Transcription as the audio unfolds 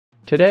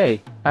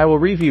Today, I will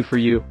review for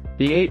you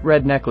the 8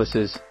 red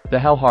necklaces, the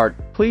Helheart.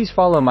 Please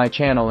follow my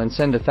channel and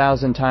send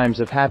 1,000 times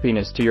of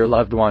happiness to your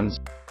loved ones.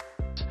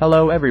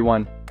 Hello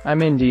everyone,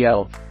 I'm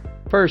IndieElf.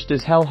 First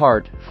is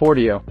Helheart,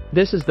 Fortio.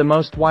 This is the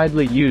most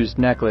widely used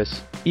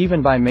necklace,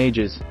 even by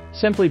mages,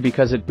 simply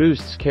because it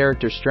boosts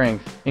character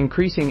strength,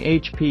 increasing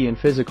HP and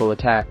physical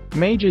attack.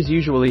 Mages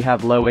usually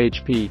have low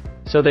HP,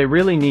 so they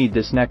really need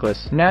this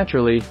necklace.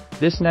 Naturally,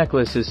 this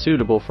necklace is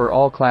suitable for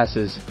all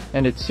classes,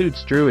 and it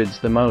suits druids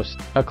the most,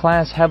 a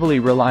class heavily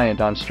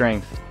reliant on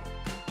strength.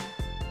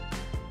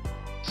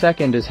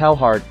 Second is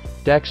Helheart,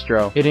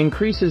 Dextro. It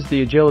increases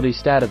the agility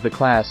stat of the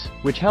class,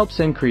 which helps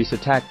increase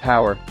attack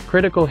power,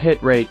 critical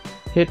hit rate,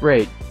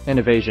 and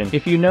evasion.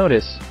 If you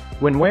notice,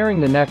 when wearing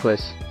the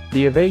necklace,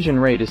 the evasion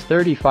rate is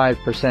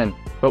 35%,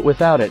 but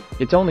without it,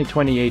 it's only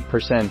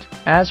 28%.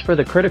 As for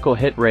the critical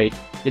hit rate,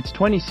 it's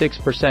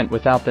 26%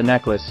 without the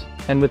necklace,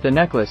 and with the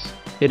necklace,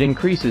 it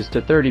increases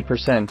to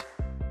 30%.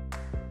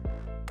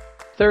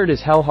 Third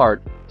is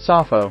Helheart,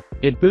 Sappho.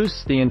 It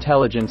boosts the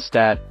intelligence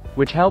stat,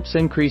 which helps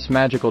increase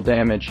magical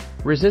damage,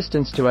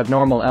 resistance to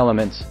abnormal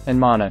elements, and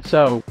mana.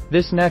 So,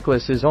 this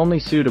necklace is only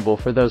suitable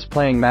for those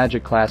playing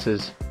magic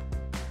classes.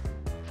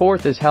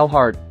 Fourth is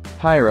Helheart,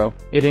 Pyro.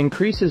 It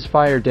increases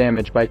fire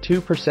damage by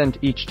 2%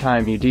 each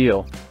time you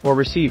deal or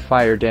receive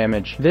fire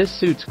damage. This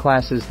suits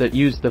classes that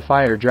use the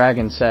Fire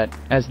Dragon set,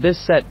 as this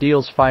set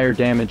deals fire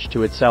damage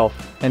to itself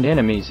and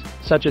enemies,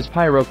 such as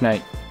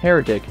Pyroknight,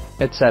 Heretic,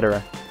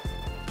 etc.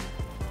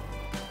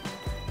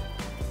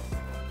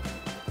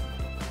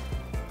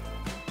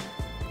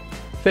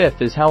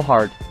 Fifth is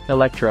Helheart,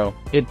 Electro.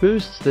 It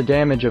boosts the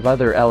damage of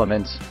other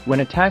elements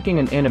when attacking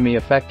an enemy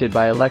affected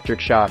by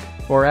electric shock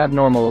or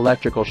abnormal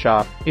electrical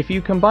shock. If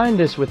you combine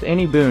this with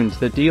any boons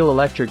that deal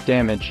electric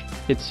damage,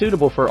 it's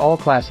suitable for all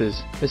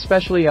classes,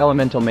 especially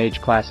elemental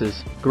mage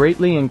classes,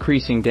 greatly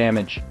increasing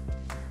damage.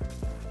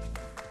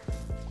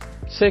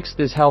 Sixth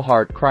is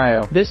Helheart,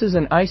 Cryo. This is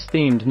an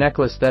ice-themed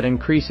necklace that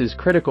increases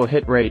critical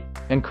hit rate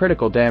and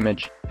critical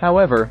damage.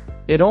 However,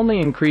 it only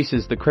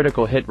increases the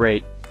critical hit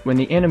rate when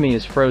the enemy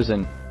is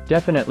frozen,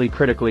 definitely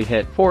critically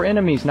hit. For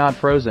enemies not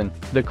frozen,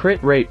 the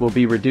crit rate will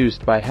be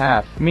reduced by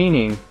half,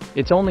 meaning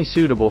it's only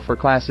suitable for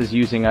classes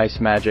using ice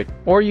magic,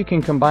 or you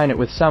can combine it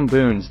with some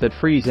boons that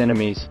freeze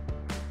enemies.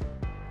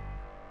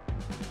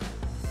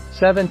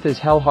 Seventh is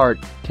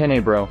Helheart,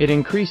 Tenebro. It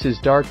increases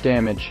dark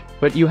damage,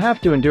 but you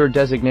have to endure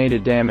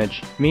designated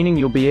damage, meaning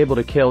you'll be able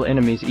to kill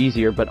enemies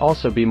easier but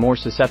also be more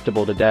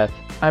susceptible to death.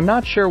 I'm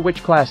not sure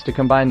which class to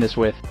combine this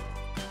with.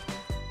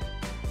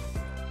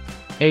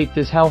 Eighth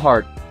is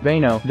Helheart,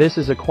 Vano. This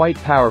is a quite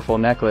powerful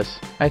necklace.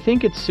 I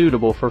think it's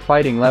suitable for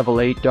fighting level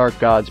 8 dark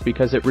gods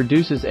because it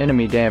reduces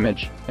enemy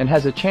damage, and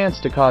has a chance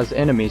to cause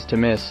enemies to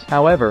miss.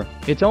 However,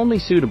 it's only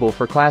suitable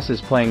for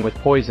classes playing with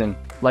poison,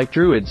 like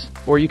druids,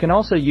 or you can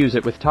also use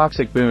it with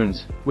toxic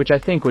boons, which I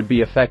think would be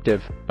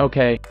effective.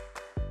 Okay.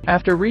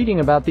 After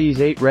reading about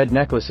these 8 red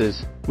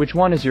necklaces, which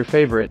one is your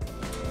favorite?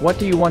 What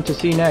do you want to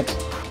see next?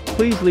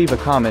 Please leave a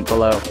comment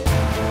below.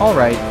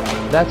 Alright.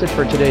 That's it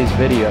for today's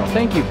video.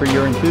 Thank you for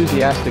your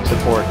enthusiastic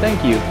support.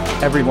 Thank you,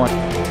 everyone.